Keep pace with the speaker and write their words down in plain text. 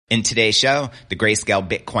In today's show, the Grayscale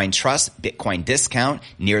Bitcoin Trust Bitcoin discount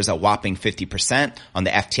nears a whopping 50% on the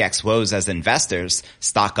FTX woes as investors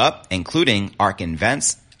stock up, including ARK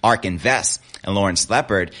Invest, and Lawrence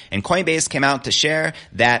Lepard. And Coinbase came out to share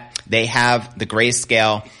that they have the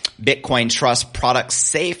Grayscale Bitcoin Trust products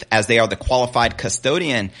safe as they are the qualified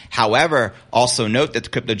custodian. However, also note that the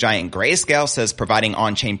crypto giant Grayscale says providing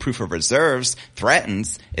on-chain proof of reserves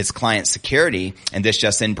threatens its client security. And this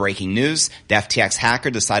just in breaking news, the FTX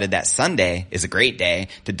hacker decided that Sunday is a great day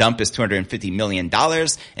to dump his $250 million in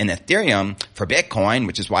Ethereum for Bitcoin,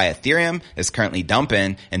 which is why Ethereum is currently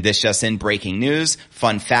dumping. And this just in breaking news,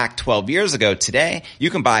 fun fact, 12 years ago today,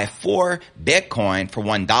 you can buy 4 Bitcoin for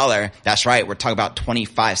 $1. That's right, we're talking about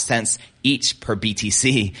 25 cents each per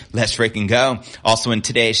BTC. Let's freaking go. Also in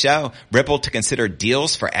today's show, Ripple to consider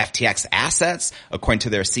deals for FTX assets, according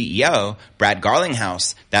to their CEO, Brad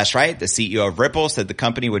Garlinghouse. That's right. The CEO of Ripple said the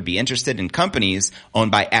company would be interested in companies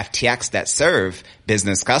owned by FTX that serve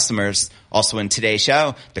business customers. Also in today's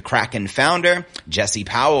show, the Kraken founder, Jesse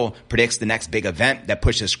Powell, predicts the next big event that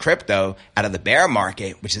pushes crypto out of the bear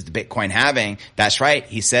market, which is the Bitcoin halving. That's right.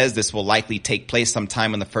 He says this will likely take place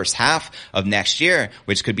sometime in the first half of next year,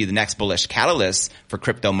 which could be the next bullish catalyst for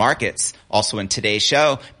crypto markets. Also in today's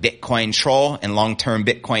show, Bitcoin troll and long-term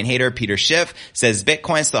Bitcoin hater Peter Schiff says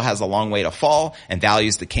Bitcoin still has a long way to fall and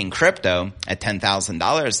values the king crypto at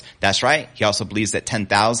 $10,000. That's right. He also believes that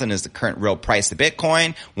 $10,000 is the current real price of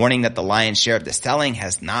Bitcoin, warning that the lion's share of the selling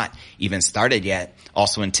has not even started yet.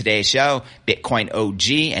 Also in today's show, Bitcoin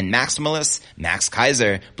OG and maximalist Max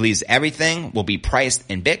Kaiser believes everything will be priced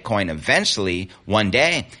in Bitcoin eventually one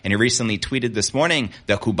day. And he recently tweeted this morning,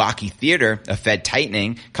 the Kubaki theater of Fed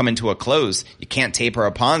tightening coming to a close. You can't taper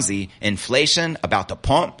a Ponzi. Inflation about to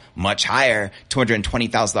pump much higher.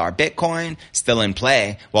 $220,000 Bitcoin still in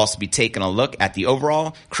play. We'll also be taking a look at the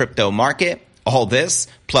overall crypto market. All this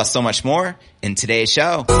plus so much more in today's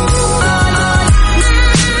show.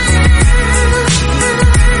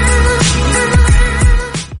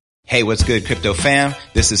 Hey, what's good, crypto fam?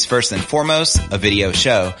 This is first and foremost a video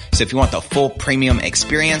show. So if you want the full premium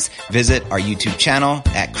experience, visit our YouTube channel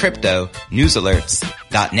at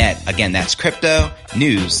cryptonewsalerts.net. Again, that's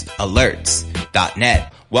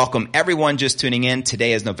cryptonewsalerts.net. Welcome everyone just tuning in.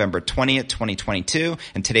 Today is November 20th, 2022,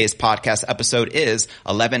 and today's podcast episode is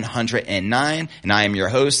 1109, and I am your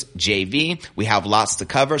host, JV. We have lots to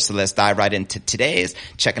cover, so let's dive right into today's.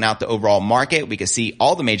 Checking out the overall market, we can see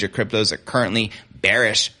all the major cryptos are currently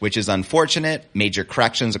bearish, which is unfortunate. Major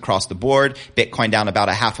corrections across the board. Bitcoin down about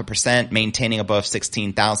 0.5%, maintaining above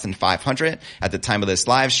 16,500 at the time of this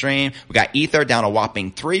live stream. We got Ether down a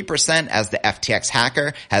whopping 3% as the FTX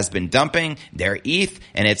hacker has been dumping their ETH,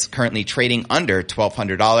 and it's currently trading under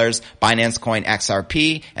 $1,200. Binance Coin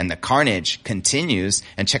XRP, and the carnage continues.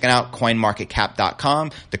 And checking out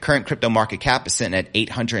CoinMarketCap.com, the current crypto market cap is sitting at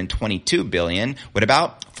 822 billion, with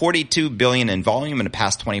about 42 billion in volume in the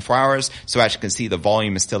past 24 hours. So as you can see, the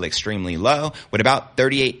volume is still extremely low, with about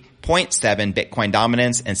 38.7 Bitcoin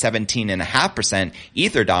dominance and 17.5%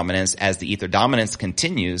 Ether dominance, as the Ether dominance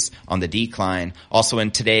continues on the decline. Also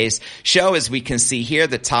in today's show, as we can see here,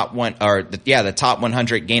 the top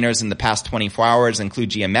 100 gainers in the past 24 hours include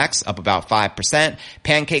GMX up about 5%,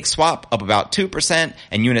 Pancake Swap up about 2%,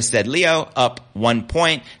 and Unisted Leo up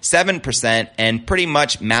 1.7%, and pretty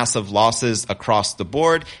much massive losses across the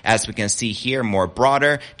board, as we can see here more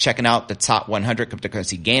broader. Checking out the top 100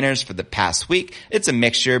 cryptocurrency gainers for the past week, it's a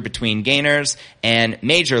mixture between gainers and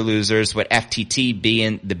major losers, with FTT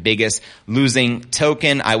being the biggest losing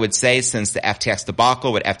token, I would say, since the FTX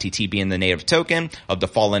debacle, with FTT being the native token of the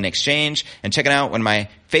fallen exchange. And checking out one of my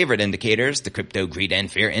favorite indicators, the Crypto Greed and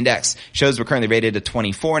Fear Index, shows we're currently rated a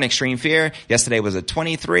 24 in extreme fear. Yesterday was a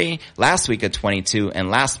 23, last week a 22, and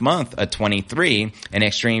last month a 23 in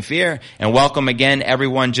extreme fear. And welcome again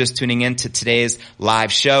everyone just tuning in to today's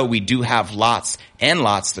live show. We do have lots and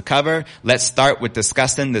lots to cover. Let's start with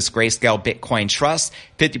discussing this Grayscale Bitcoin Trust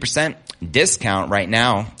 50% discount right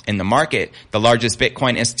now in the market. The largest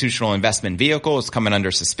Bitcoin institutional investment vehicle is coming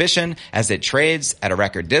under suspicion as it trades at a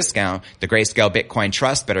record discount. The Grayscale Bitcoin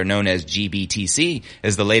Trust, better known as GBTC,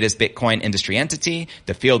 is the latest Bitcoin industry entity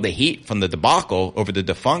to feel the heat from the debacle over the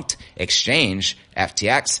defunct exchange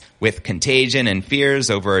FTX, with contagion and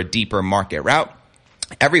fears over a deeper market route.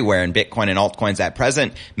 everywhere in Bitcoin and altcoins at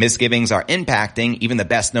present. Misgivings are impacting even the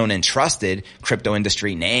best known and trusted crypto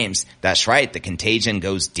industry names. That's right, the contagion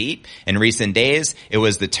goes deep. In recent days, it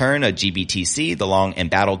was the turn of GBTC, the long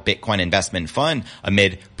embattled Bitcoin investment fund,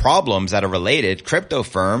 amid problems at a related crypto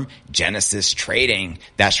firm, Genesis Trading.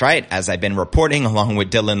 That's right, as I've been reporting along with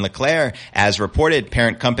Dylan LeClaire, as reported,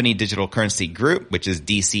 parent company Digital Currency Group, which is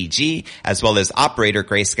DCG, as well as operator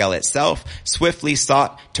Grayscale itself, swiftly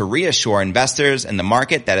sought to reassure investors in the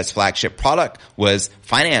market that its flagship product was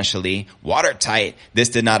financially watertight. This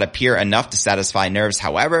did not appear enough to satisfy nerves,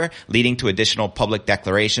 however, leading to additional public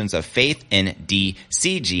declarations of faith in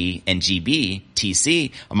DCG and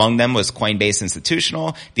GBTC. Among them was Coinbase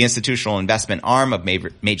Institutional, the institutional investment arm of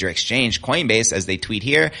major exchange Coinbase, as they tweet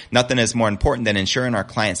here. Nothing is more important than ensuring our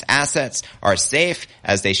clients' assets are safe,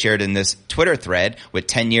 as they shared in this Twitter thread. With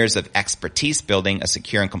 10 years of expertise building a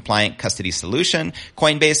secure and compliant custody solution,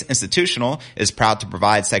 Coinbase Institutional is proud to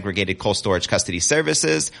provide segregated cold storage custody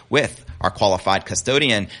services with our qualified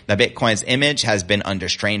custodian. Now, Bitcoin's image has been under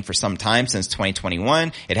strain for some time. Since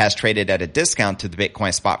 2021, it has traded at a discount to the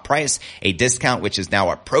Bitcoin spot price, a discount which is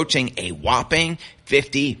now approaching a whopping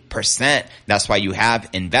 50%. That's why you have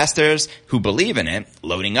investors who believe in it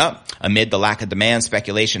loading up. Amid the lack of demand,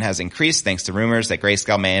 speculation has increased thanks to rumors that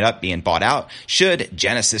Grayscale may end up being bought out should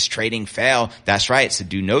Genesis Trading fail. That's right. So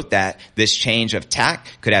do note that this change of tack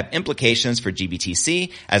could have implications for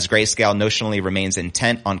GBTC, as Grayscale notionally remains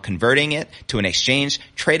intent on converting it to an exchange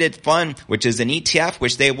traded fund, which is an ETF,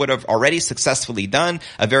 which they would have already successfully done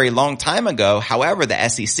a very long time ago. However, the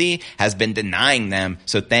SEC has been denying them.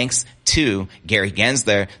 So thanks to Gary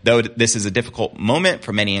Gensler. Though this is a difficult moment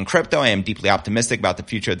for many in crypto, I am deeply optimistic about the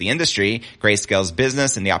future of the industry, Grayscale's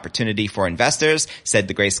business, and the opportunity for investors, said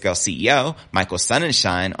the Grayscale CEO, Michael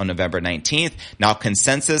Sonnenschein, on November 19th. Now,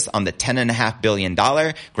 consensus on the $10.5 billion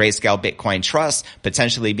Grayscale Bitcoin Trust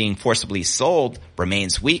potentially being forcibly sold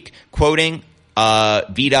remains weak. Quoting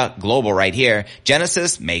Vita Global right here,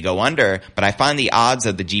 Genesis may go under, but I find the odds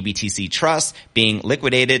of the GBTC trust being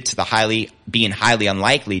liquidated to the highly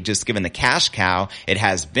unlikely, just given the cash cow it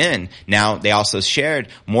has been. Now, they also shared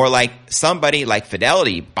more like somebody like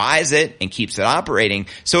Fidelity buys it and keeps it operating.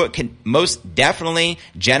 So it can most definitely,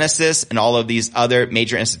 Genesis and all of these other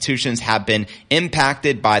major institutions have been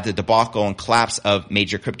impacted by the debacle and collapse of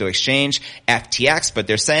major crypto exchange FTX, but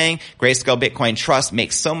they're saying Grayscale Bitcoin Trust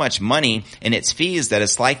makes so much money in its fees that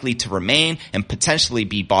it's likely to remain and potentially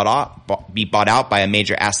be bought out by a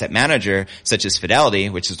major asset manager such as Fidelity,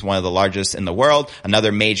 which is one of the largest in the world.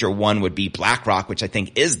 Another major one would be BlackRock, which I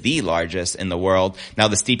think is the largest in the world. Now,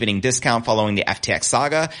 the steepening discount following the FTX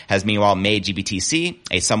saga has meanwhile made GBTC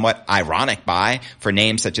a somewhat ironic buy for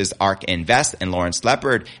names such as ARK Invest, and Lawrence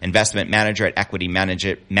Lepard, investment manager at Equity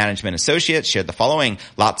Management Associates, shared the following.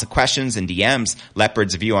 Lots of questions and DMs.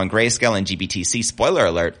 Lepard's view on Grayscale and GBTC. Spoiler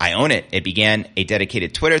alert, I own it. It began a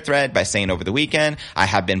dedicated Twitter thread by saying over the weekend, I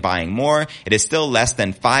have been buying more. It is still less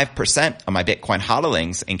than 5% of my Bitcoin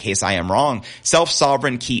hodlings, in case I am wrong.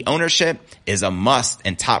 Self-sovereign key ownership is a must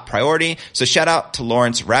and top priority. So shout out to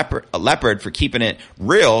Lawrence Lepard for keeping it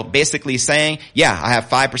real, basically saying, yeah, I have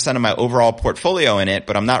 5% of my overall portfolio in it,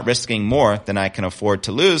 but I'm not risking more than I can afford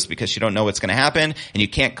to lose, because you don't know what's going to happen, and you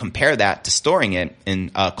can't compare that to storing it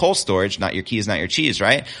in cold storage. Not your keys, not your cheese,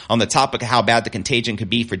 right? On the topic of how bad the contagion could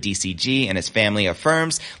be for DCG and its family of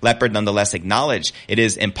firms, Lepard nonetheless acknowledged it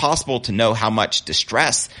is impossible to know how much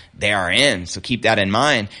distress they are in. So keep that in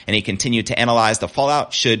mind. And he continued to analyze the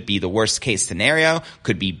fallout should be the worst case scenario,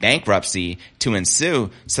 could be bankruptcy to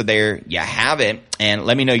ensue. So there you have it. And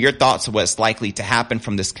let me know your thoughts of what's likely to happen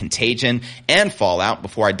from this contagion and fallout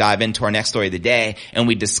before I dive into our next story of the day and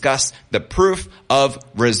we discuss the proof of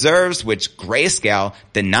reserves, which Grayscale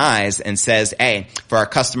denies and says, hey, for our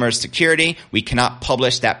customers' security, we cannot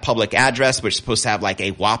publish that public address, which is supposed to have like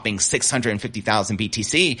a whopping 650,000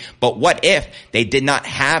 BTC. But what if they did not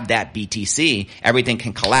have that BTC? Everything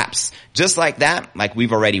can collapse. Just like that, like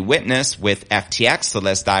we've already witnessed with FTX. So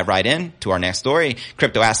let's dive right in to our next story.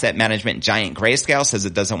 Crypto asset management giant Grayscale says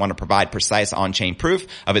it doesn't want to provide precise on-chain proof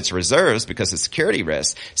of its reserves because of security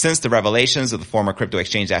risks. Since the revelations of the former crypto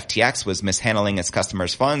exchange FTX was mishandling its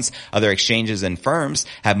customers' funds, other exchanges and firms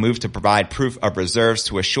have moved to provide proof of reserves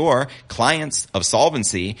to assure clients of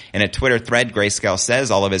solvency. In a Twitter thread, Grayscale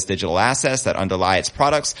says all of its digital assets that underlie its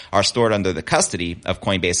products are stored under the custody of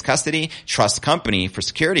Coinbase Custody Trust Company for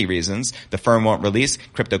security reasons. reasons, the firm won't release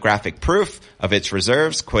cryptographic proof of its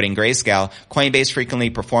reserves. Quoting Grayscale, Coinbase frequently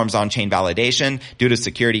performs on-chain validation. Due to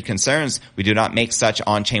security concerns, we do not make such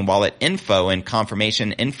on-chain wallet info and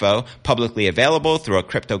confirmation info publicly available through a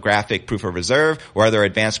cryptographic proof of reserve or other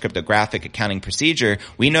advanced cryptographic accounting procedure.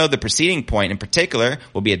 We know the preceding point in particular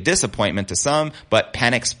will be a disappointment to some, but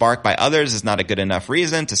panic sparked by others is not a good enough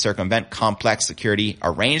reason to circumvent complex security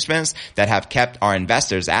arrangements that have kept our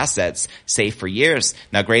investors' assets safe for years.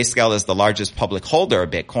 Now, Grayscale is the largest public holder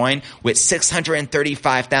of Bitcoin with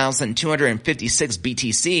 635,256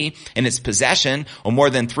 BTC in its possession, or more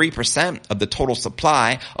than 3% of the total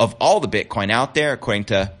supply of all the Bitcoin out there, according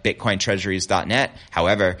to BitcoinTreasuries.net.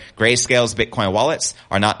 However, Grayscale's Bitcoin wallets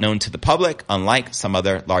are not known to the public, unlike some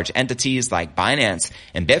other large entities like Binance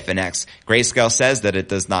and Bitfinex. Grayscale says that it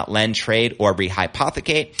does not lend, trade, or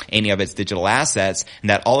rehypothecate any of its digital assets, and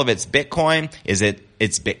that all of its Bitcoin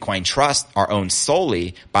its Bitcoin trust are owned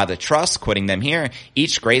solely by the trust. Quoting them here,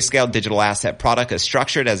 each Grayscale digital asset product is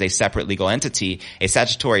structured as a separate legal entity, a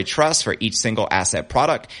statutory trust for each single asset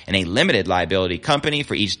product, and a limited liability company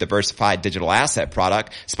for each diversified digital asset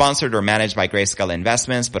product, sponsored or managed by Grayscale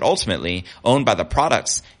Investments, but ultimately owned by the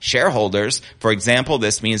product's shareholders. For example,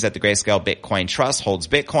 this means that the Grayscale Bitcoin Trust holds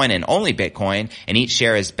Bitcoin and only Bitcoin, and each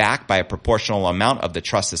share is backed by a proportional amount of the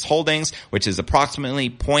trust's holdings, which is approximately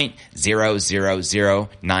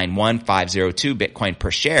 0.00091502 Bitcoin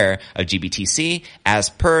per share of GBTC as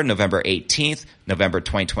per November 18th, November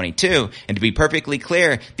 2022. And to be perfectly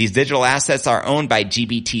clear, these digital assets are owned by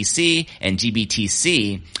GBTC and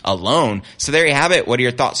GBTC alone. So there you have it. What are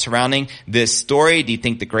your thoughts surrounding this story? Do you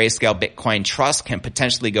think the Grayscale Bitcoin Trust can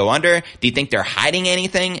potentially go under? Do you think they're hiding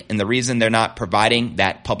anything? And the reason they're not providing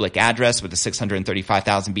that public address with the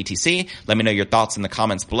 635,000 BTC? Let me know your thoughts in the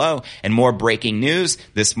comments below. And more breaking news.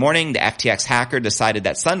 This morning, the FTX hacker decided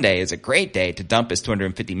that Sunday is a great day to dump his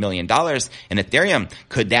 $250 million in Ethereum.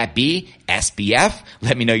 Could that be SBF?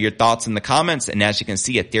 Let me know your thoughts in the comments. And as you can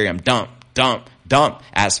see, Ethereum dump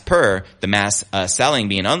as per the mass selling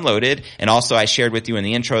being unloaded. And also I shared with you in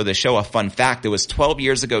the intro of the show a fun fact. It was 12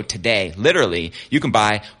 years ago today. Literally, you can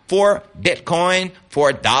buy 4 Bitcoin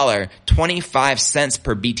for $1, 25 cents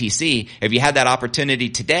per BTC. If you had that opportunity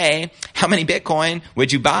today, how many Bitcoin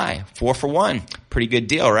would you buy? 4 for 1. Pretty good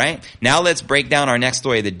deal, right? Now let's break down our next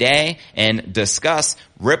story of the day and discuss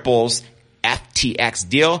Ripple's FTX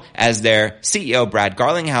deal, as their CEO Brad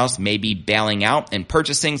Garlinghouse may be bailing out and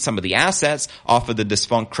purchasing some of the assets off of the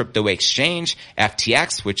defunct crypto exchange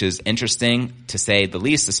FTX, which is interesting to say the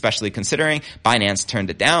least, especially considering Binance turned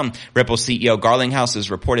it down. Ripple CEO Garlinghouse is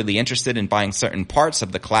reportedly interested in buying certain parts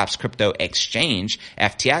of the collapsed crypto exchange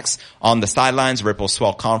FTX. On the sidelines, Ripple's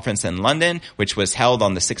Swell Conference in London, which was held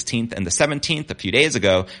on the 16th and the 17th a few days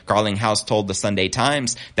ago, Garlinghouse told the Sunday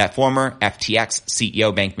Times that former FTX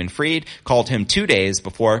CEO Bankman-Fried called him 2 days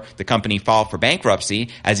before the company filed for bankruptcy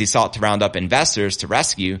as he sought to round up investors to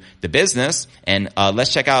rescue the business. And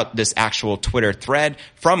let's check out this actual Twitter thread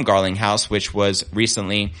from Garlinghouse, which was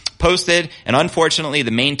recently posted. And unfortunately,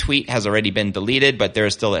 the main tweet has already been deleted, but there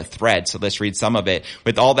is still a thread. So let's read some of it.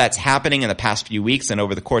 With all that's happening in the past few weeks and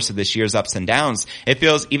over the course of this year's ups and downs, it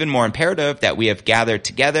feels even more imperative that we have gathered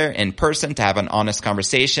together in person to have an honest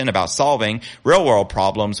conversation about solving real-world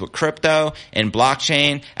problems with crypto and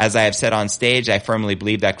blockchain. As I have said on stage, I firmly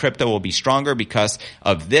believe that crypto will be stronger because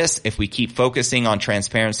of this. If we keep focusing on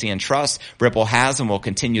transparency and trust, Ripple has and will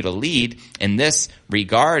continue to lead in this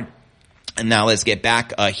regard. And now let's get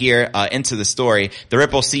back here into the story. The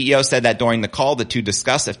Ripple CEO said that during the call, the two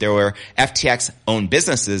discussed if there were FTX-owned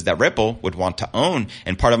businesses that Ripple would want to own.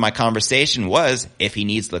 And part of my conversation was if he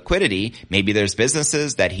needs liquidity, maybe there's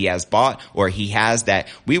businesses that he has bought or he has that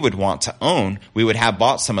we would want to own. We would have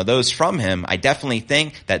bought some of those from him. I definitely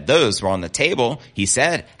think that those were on the table, he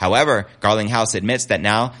said. However, Garlinghouse admits that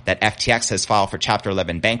now that FTX has filed for Chapter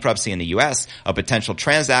 11 bankruptcy in the U.S., a potential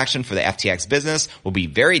transaction for the FTX business will be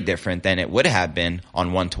very different than it would have been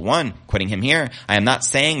on one-to-one. Quoting him here, I am not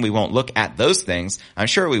saying we won't look at those things. I'm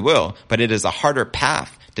sure we will, but it is a harder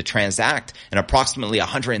path to transact, and approximately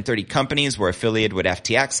 130 companies were affiliated with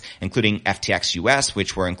FTX, including FTX US,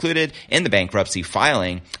 which were included in the bankruptcy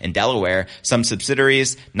filing in Delaware. Some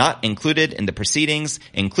subsidiaries not included in the proceedings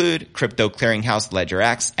include Crypto Clearinghouse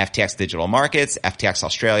LedgerX, FTX Digital Markets, FTX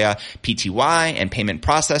Australia, PTY, and payment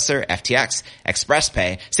processor FTX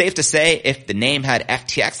ExpressPay. Safe to say, if the name had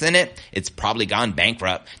FTX in it, it's probably gone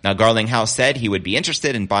bankrupt. Now, Garlinghouse said he would be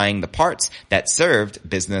interested in buying the parts that served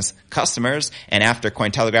business customers. And after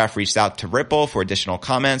Cointelegraph reached out to Ripple for additional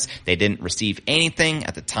comments, they didn't receive anything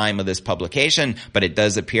at the time of this publication, but it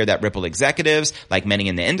does appear that Ripple executives, like many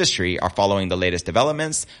in the industry, are following the latest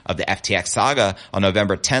developments of the FTX saga. On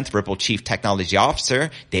November 10th, Ripple Chief Technology Officer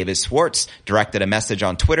David Schwartz directed a message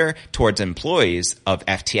on Twitter towards employees of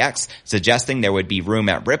FTX, suggesting there would be room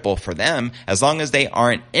at Ripple for them as long as they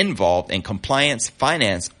aren't involved in compliance,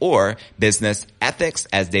 finance, or business ethics.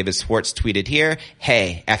 As David Schwartz tweeted here,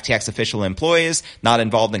 hey, FTX official employees not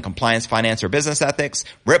involved in compliance, finance, or business ethics,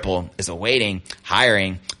 Ripple is awaiting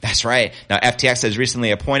hiring. That's right. Now, FTX has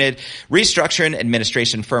recently appointed restructuring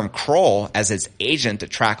administration firm Kroll as its agent to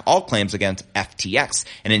track all claims against FTX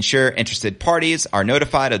and ensure interested parties are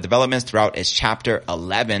notified of developments throughout its Chapter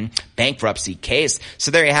 11 bankruptcy case.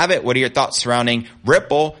 So there you have it. What are your thoughts surrounding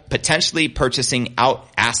Ripple potentially purchasing out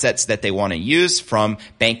assets that they want to use from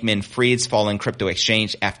Bankman-Fried's fallen crypto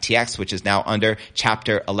exchange FTX, which is now under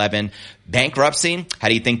Chapter 11 bankruptcy? How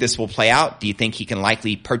do you think this will play out? Do you think he can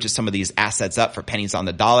likely purchase some of these assets up for pennies on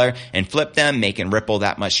the dollar and flip them, making Ripple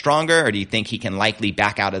that much stronger? Or do you think he can likely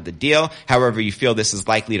back out of the deal? However you feel this is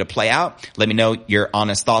likely to play out, let me know your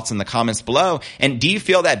honest thoughts in the comments below. And do you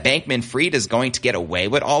feel that Bankman-Fried is going to get away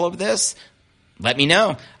with all of this? Let me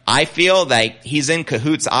know. I feel like he's in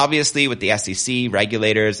cahoots, obviously, with the SEC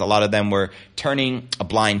regulators. A lot of them were turning a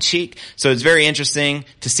blind cheek. So it's very interesting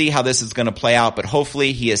to see how this is going to play out, but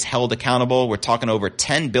hopefully he is held accountable. We're talking over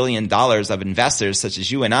 $10 billion of investors such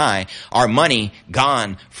as you and I, our money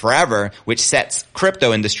gone forever, which sets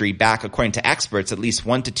crypto industry back, according to experts, at least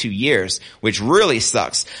 1 to 2 years, which really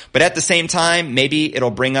sucks. But at the same time, maybe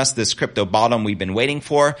it'll bring us this crypto bottom we've been waiting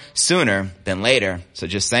for sooner than later. So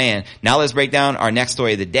just saying. Now let's break down our next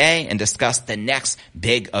story of the day and discuss the next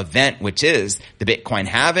big event, which is the Bitcoin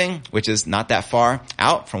halving, which is not that far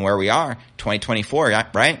out from where we are. 2024,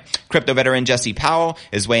 right? Crypto veteran Jesse Powell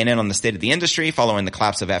is weighing in on the state of the industry following the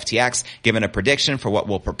collapse of FTX, giving a prediction for what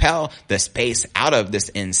will propel the space out of this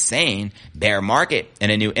insane bear market. In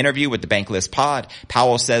a new interview with the Bankless Pod,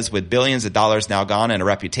 Powell says with billions of dollars now gone and a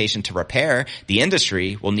reputation to repair, the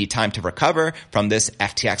industry will need time to recover from this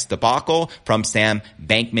FTX debacle from Sam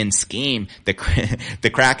Bankman's scheme. The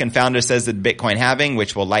Kraken founder says that Bitcoin halving,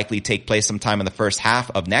 which will likely take place sometime in the first half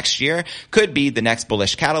of next year, could be the next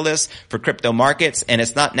bullish catalyst for crypto markets. And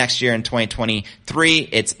it's not next year in 2023.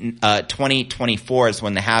 It's 2024 is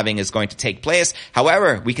when the halving is going to take place.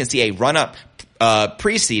 However, we can see a run-up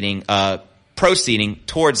proceeding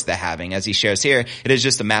towards the halving. As he shares here, it is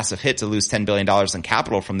just a massive hit to lose $10 billion in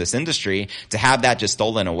capital from this industry. To have that just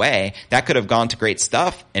stolen away, that could have gone to great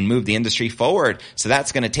stuff and moved the industry forward. So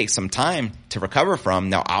that's going to take some time to recover from.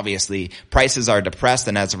 Now, obviously, prices are depressed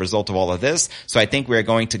and as a result of all of this. So I think we're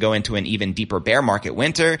going to go into an even deeper bear market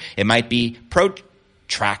winter. It might be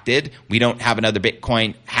protracted. We don't have another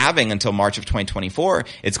Bitcoin halving until March of 2024.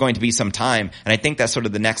 It's going to be some time. And I think that's sort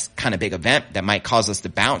of the next kind of big event that might cause us to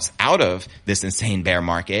bounce out of this insane bear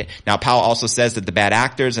market. Now, Powell also says that the bad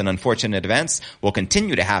actors and unfortunate events will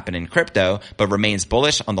continue to happen in crypto, but remains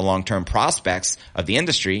bullish on the long-term prospects of the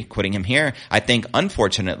industry. Quoting him here, I think,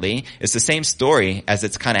 unfortunately, it's the same story as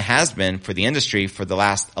it's kind of has been for the industry for the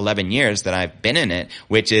last 11 years that I've been in it,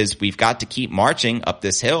 which is we've got to keep marching up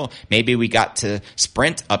this hill. Maybe we got to sprint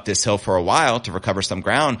up this hill for a while to recover some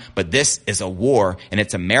ground, but this is a war and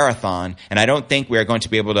it's a marathon. And I don't think we are going to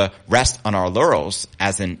be able to rest on our laurels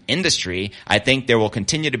as an industry. I think there will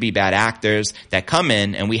continue to be bad actors that come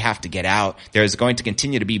in and we have to get out. There is going to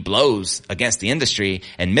continue to be blows against the industry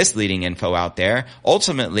and misleading info out there.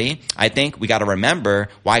 Ultimately, I think we got to remember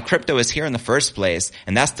why crypto is here in the first place,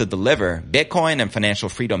 and that's to deliver Bitcoin and financial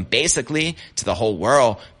freedom basically to the whole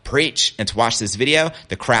world. Preach. And to watch this video,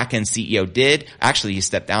 the Kraken CEO did. Actually, he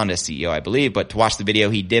stepped down as CEO, I believe, but to watch the video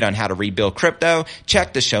he did on how to rebuild crypto,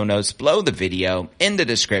 check the show notes below the video in the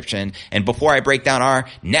description. And before I break down our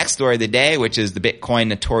next story of the day, which is the Bitcoin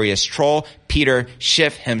notorious troll, Peter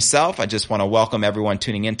Schiff himself, I just want to welcome everyone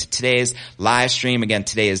tuning in to today's live stream. Again,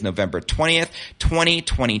 today is November 20th,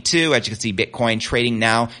 2022. As you can see, Bitcoin trading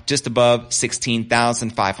now just above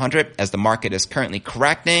 16,500 as the market is currently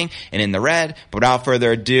correcting and in the red. But without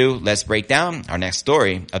further ado, let's break down our next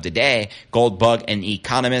story of the day. Gold bug and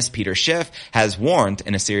economist Peter Schiff has warned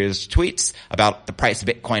in a series of tweets about the price of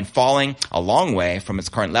Bitcoin falling a long way from its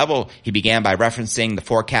current level. He began by referencing the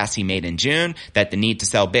forecast he made in June that the need to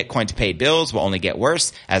sell Bitcoin to pay bills will only get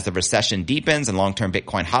worse as the recession deepens and long-term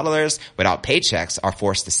Bitcoin hodlers without paychecks are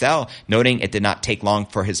forced to sell. Noting it did not take long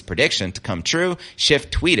for his prediction to come true, Schiff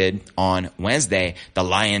tweeted on Wednesday, the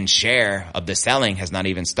lion's share of the selling has not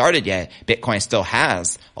even started yet. Bitcoin still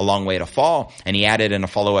has a long way to fall. And he added in a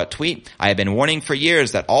follow-up tweet, I have been warning for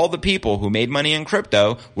years that all the people who made money in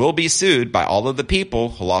crypto will be sued by all of the people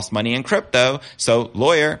who lost money in crypto. So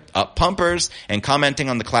lawyer, up pumpers. And commenting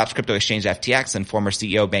on the collapsed crypto exchange FTX and former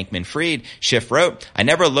CEO Bankman-Fried, Schiff wrote, I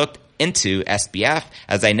never looked into SBF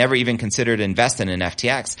as I never even considered investing in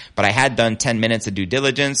FTX, but I had done 10 minutes of due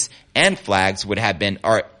diligence and flags would have been,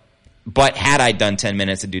 but had I done 10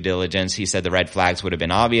 minutes of due diligence, he said the red flags would have been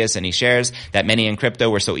obvious, and he shares that many in crypto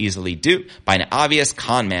were so easily duped by an obvious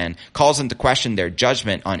con man, calls into question their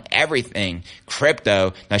judgment on everything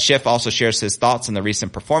crypto. Now Schiff also shares his thoughts on the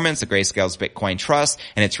recent performance of Grayscale's Bitcoin Trust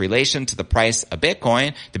and its relation to the price of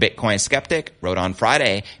Bitcoin. The Bitcoin skeptic wrote on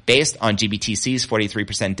Friday, based on GBTC's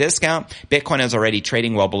 43% discount, Bitcoin is already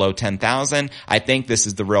trading well below 10,000. I think this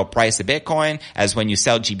is the real price of Bitcoin, as when you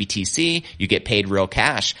sell GBTC, you get paid real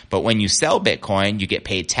cash. But when you sell Bitcoin, you get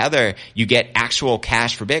paid Tether. You get actual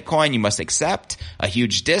cash for Bitcoin. You must accept a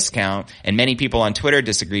huge discount. And many people on Twitter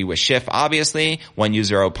disagree with Schiff, obviously. One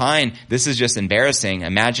user opined, this is just embarrassing.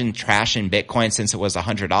 Imagine trashing Bitcoin since it was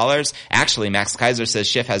 $100. Actually, Max Keiser says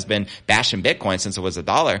Schiff has been bashing Bitcoin since it was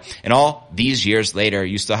 $1. And all these years later,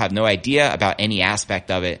 you still have no idea about any aspect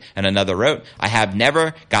of it. And another wrote, I have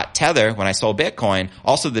never got Tether when I sold Bitcoin.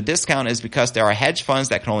 Also, the discount is because there are hedge funds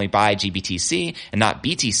that can only buy GBTC and not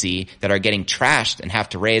BTC that are getting trashed and have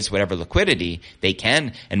to raise whatever liquidity they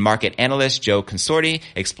can. And market analyst Joe Consorti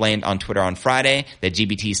explained on Twitter on Friday that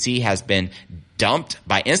GBTC has been dumped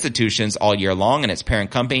by institutions all year long, and its parent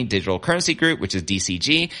company, Digital Currency Group, which is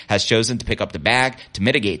DCG, has chosen to pick up the bag to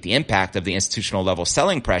mitigate the impact of the institutional level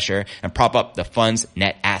selling pressure and prop up the fund's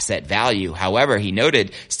net asset value. However, he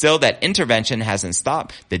noted still that intervention hasn't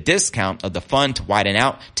stopped the discount of the fund to widen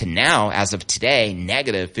out to now, as of today,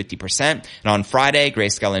 negative 50%. And on Friday,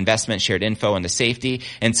 Grayscale Investment shared info on the safety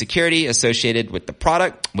and security associated with the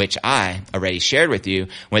product, which I already shared with you.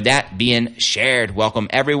 With that being shared, welcome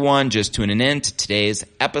everyone just tuning in to today's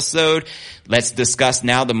episode. Let's discuss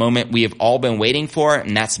now the moment we have all been waiting for,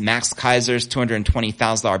 and that's Max Keiser's $220,000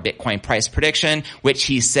 Bitcoin price prediction, which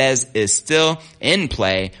he says is still in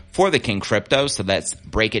play for the King Crypto. So let's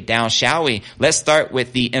break it down, shall we? Let's start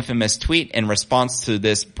with the infamous tweet in response to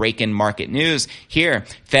this break-in market news. Here,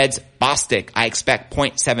 Fed's Bostic, I expect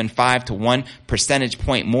 0.75 to 1 percentage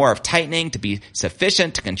point more of tightening to be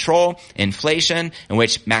sufficient to control inflation, in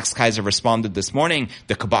which Max Keiser responded this morning,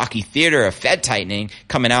 the Kabaki theater of Fed tightening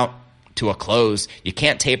coming out to a close. You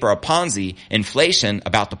can't taper a Ponzi. Inflation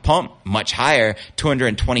about to pump much higher.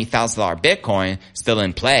 $220,000 Bitcoin still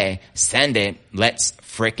in play. Send it. Let's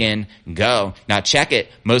frickin' go. Now check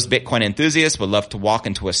it. Most Bitcoin enthusiasts would love to walk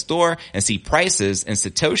into a store and see prices in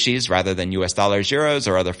Satoshis rather than US dollars,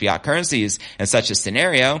 euros, or other fiat currencies. And such a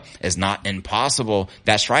scenario is not impossible.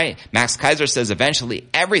 That's right. Max Keiser says eventually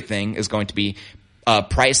everything is going to be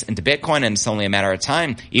price into Bitcoin, and it's only a matter of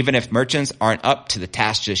time, even if merchants aren't up to the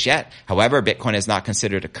task just yet. However, Bitcoin is not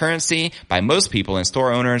considered a currency by most people and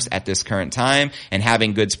store owners at this current time, and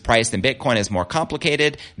having goods priced in Bitcoin is more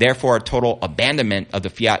complicated. Therefore, total abandonment of the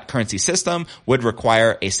fiat currency system would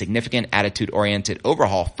require a significant attitude-oriented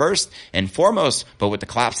overhaul first and foremost. But with the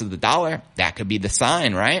collapse of the dollar, that could be the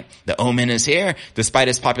sign, right? The omen is here. Despite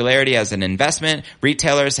its popularity as an investment,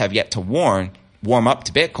 retailers have yet to warm up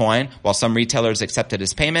to Bitcoin. While some retailers accept it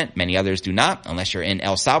as payment, many others do not, unless you're in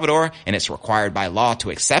El Salvador and it's required by law to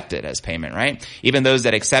accept it as payment, right? Even those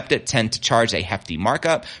that accept it tend to charge a hefty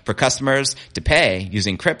markup for customers to pay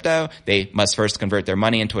using crypto. They must first convert their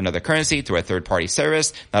money into another currency through a third-party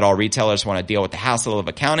service. Not all retailers want to deal with the hassle of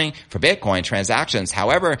accounting for Bitcoin transactions.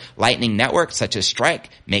 However, Lightning Network, such as Strike,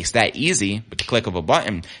 makes that easy with the click of a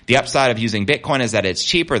button. The upside of using Bitcoin is that it's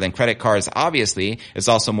cheaper than credit cards, obviously. It's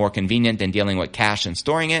also more convenient than dealing with cash and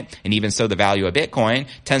storing it, and even so, the value of Bitcoin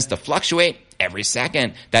tends to fluctuate every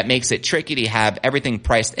second. That makes it tricky to have everything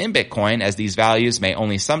priced in Bitcoin, as these values may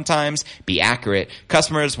only sometimes be accurate.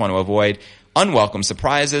 Customers want to avoid unwelcome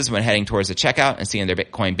surprises when heading towards the checkout and seeing their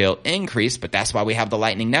Bitcoin bill increase, but that's why we have the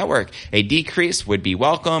Lightning Network. A decrease would be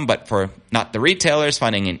welcome, but for not the retailers,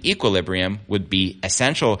 finding an equilibrium would be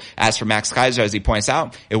essential. As for Max Keiser, as he points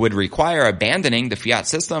out, it would require abandoning the fiat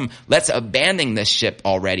system. Let's abandon this ship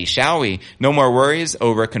already, shall we? No more worries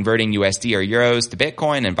over converting USD or euros to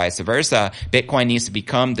Bitcoin and vice versa. Bitcoin needs to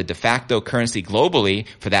become the de facto currency globally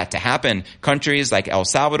for that to happen. Countries like El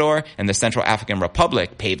Salvador and the Central African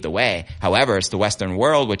Republic paved the way. However, it's the Western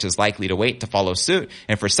world which is likely to wait to follow suit,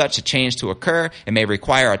 and for such a change to occur, it may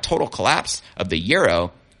require a total collapse of the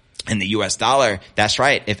euro in the US dollar. That's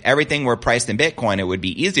right. If everything were priced in Bitcoin, it would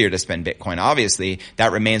be easier to spend Bitcoin. Obviously,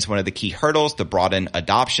 that remains one of the key hurdles to broaden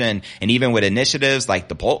adoption. And even with initiatives like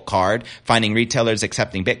the Bolt card, finding retailers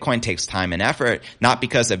accepting Bitcoin takes time and effort, not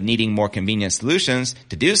because of needing more convenient solutions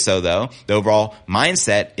to do so, though. The overall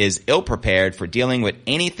mindset is ill-prepared for dealing with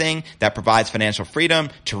anything that provides financial freedom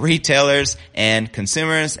to retailers and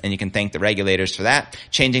consumers, and you can thank the regulators for that.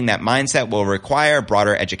 Changing that mindset will require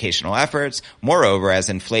broader educational efforts. Moreover, as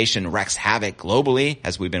inflation wreaks havoc globally,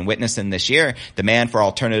 as we've been witnessing this year, demand for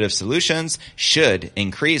alternative solutions should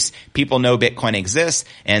increase. People know Bitcoin exists,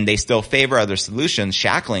 and they still favor other solutions,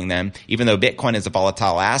 shackling them. Even though Bitcoin is a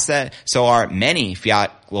volatile asset, so are many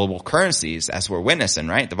fiat global currencies, as we're witnessing,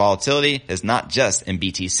 right? The volatility is not just in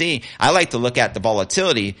BTC. I like to look at the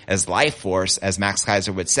volatility as life force, as Max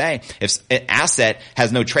Keiser would say. If an asset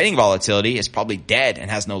has no trading volatility, it's probably dead and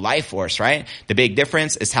has no life force, right? The big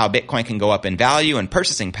difference is how Bitcoin can go up in value and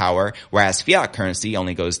purchasing power, whereas fiat currency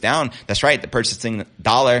only goes down. That's right. The purchasing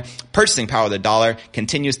power of the dollar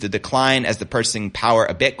continues to decline as the purchasing power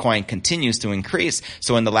of Bitcoin continues to increase.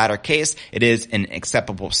 So in the latter case, it is an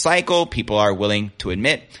acceptable cycle people are willing to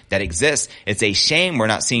admit that exists. It's a shame we're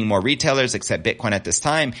not seeing more retailers accept Bitcoin at this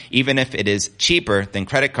time, even if it is cheaper than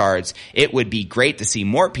credit cards. It would be great to see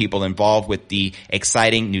more people involved with the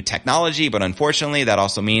exciting new technology, but unfortunately that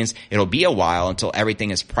also means it'll be a while until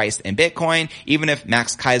everything is priced in Bitcoin, even if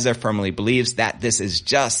Max Keiser firmly believes that this is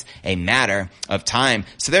just a matter of time.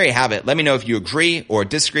 So there you have it. Let me know if you agree or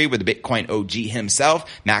disagree with the Bitcoin OG himself,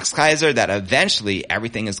 Max Keiser, that eventually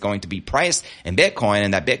everything is going to be priced in Bitcoin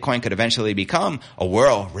and that Bitcoin could eventually become a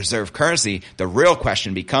world reserve currency. The real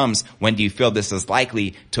question becomes, when do you feel this is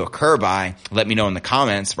likely to occur by? Let me know in the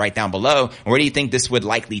comments right down below. And where do you think this would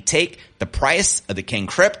likely take the price of the King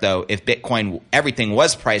crypto if Bitcoin, everything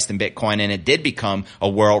was priced in Bitcoin and it did become a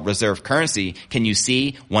world reserve currency? Can you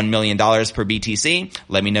see $1 million per BTC?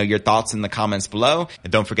 Let me know your thoughts in the comments below.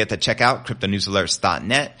 And don't forget to check out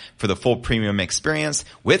cryptonewsalerts.net for the full premium experience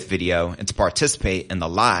with video and to participate in the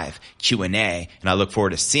live Q&A. And I look forward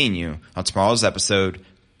to seeing you on tomorrow's episode.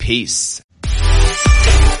 Peace.